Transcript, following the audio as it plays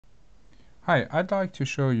Hi, I'd like to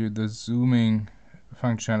show you the zooming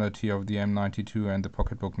functionality of the M92 and the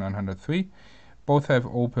pocketbook 903. Both have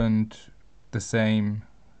opened the same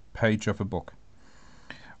page of a book.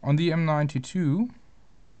 On the M92,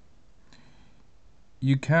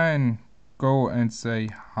 you can go and say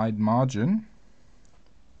hide margin,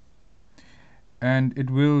 and it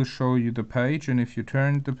will show you the page, and if you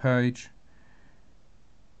turn the page,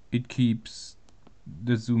 it keeps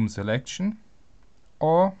the zoom selection.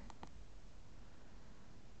 Or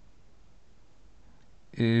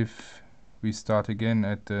if we start again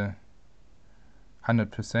at the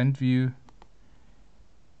 100% view,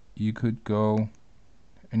 you could go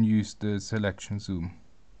and use the selection zoom.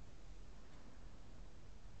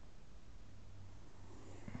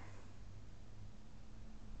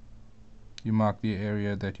 You mark the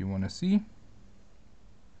area that you want to see,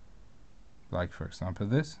 like for example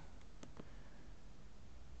this,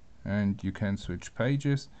 and you can switch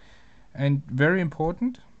pages. And very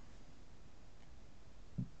important,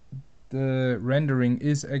 the rendering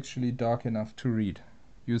is actually dark enough to read.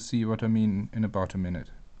 You'll see what I mean in about a minute.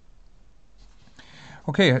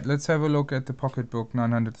 Okay, let's have a look at the pocketbook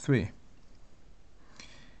 903.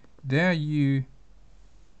 There you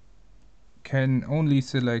can only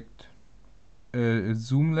select a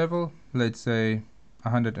zoom level, let's say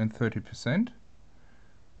 130%.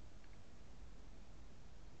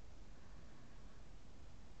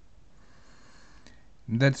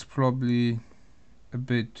 That's probably a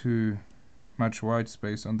bit too much white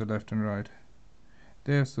space on the left and right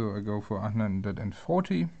there, so I go for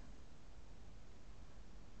 140.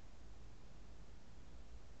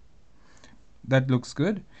 That looks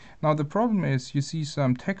good. Now the problem is you see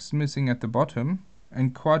some text missing at the bottom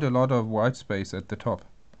and quite a lot of white space at the top.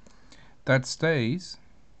 That stays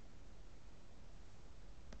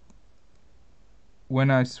when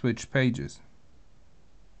I switch pages.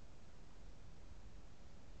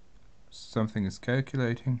 Something is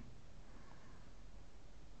calculating.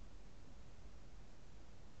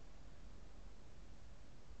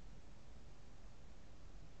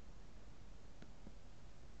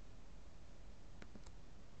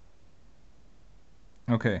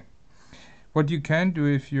 Okay, what you can do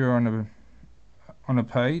if you're on a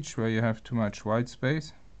page where you have too much white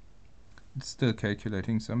space, it's still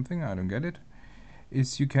calculating something, I don't get it,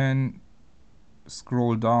 is you can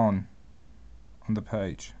scroll down on the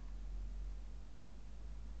page.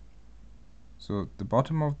 So the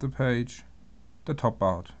bottom of the page, the top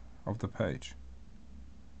part of the page.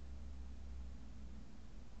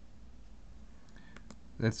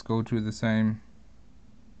 Let's go to the same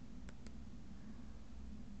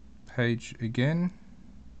page again.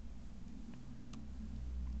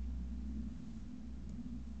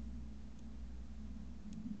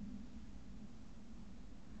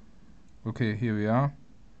 Okay, here we are.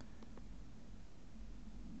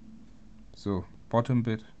 So bottom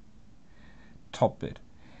bit, top bit,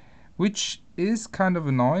 which is kind of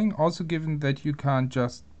annoying, also given that you can't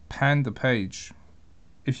just pan the page.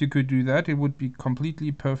 If you could do that, it would be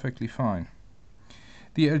completely perfectly fine.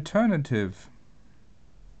 The alternative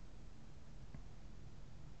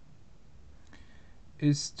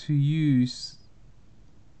is to use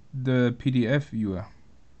the PDF viewer.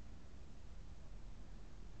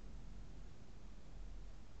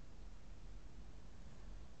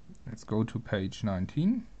 Let's go to page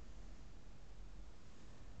 19.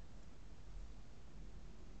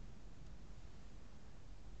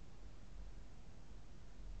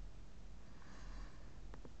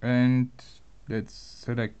 And let's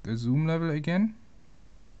select the zoom level again,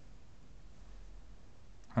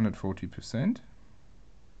 140%.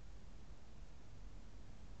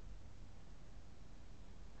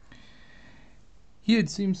 Here it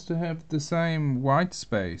seems to have the same white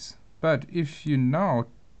space, but if you now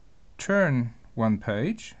turn one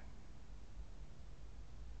page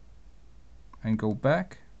and go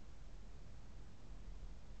back,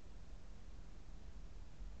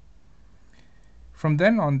 from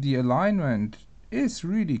then on the alignment is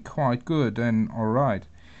really quite good and alright.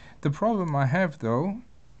 The problem I have though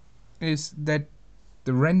is that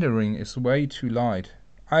the rendering is way too light.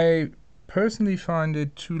 I personally find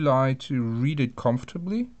it too light to read it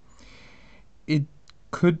comfortably. It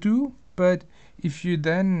could do, but if you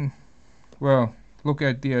then, well, look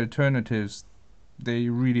at the alternatives, they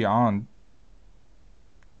really aren't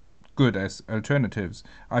good as alternatives.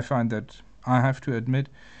 I find that, I have to admit,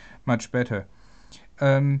 much better.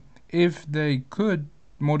 If they could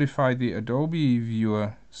modify the Adobe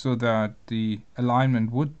viewer so that the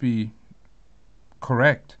alignment would be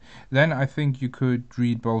correct, then I think you could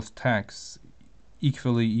read both texts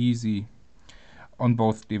equally easy on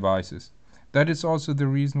both devices. That is also the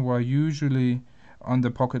reason why usually on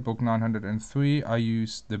the Pocketbook 903 I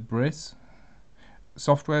use the briss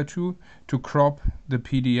software tool to crop the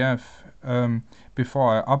PDF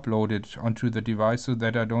before I upload it onto the device, so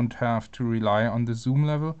that I don't have to rely on the zoom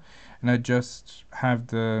level, and I just have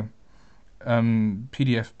the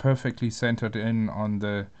PDF perfectly centered in on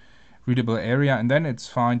the readable area, and then it's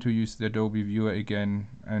fine to use the Adobe Viewer again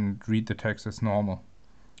and read the text as normal.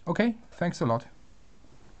 Okay, thanks a lot.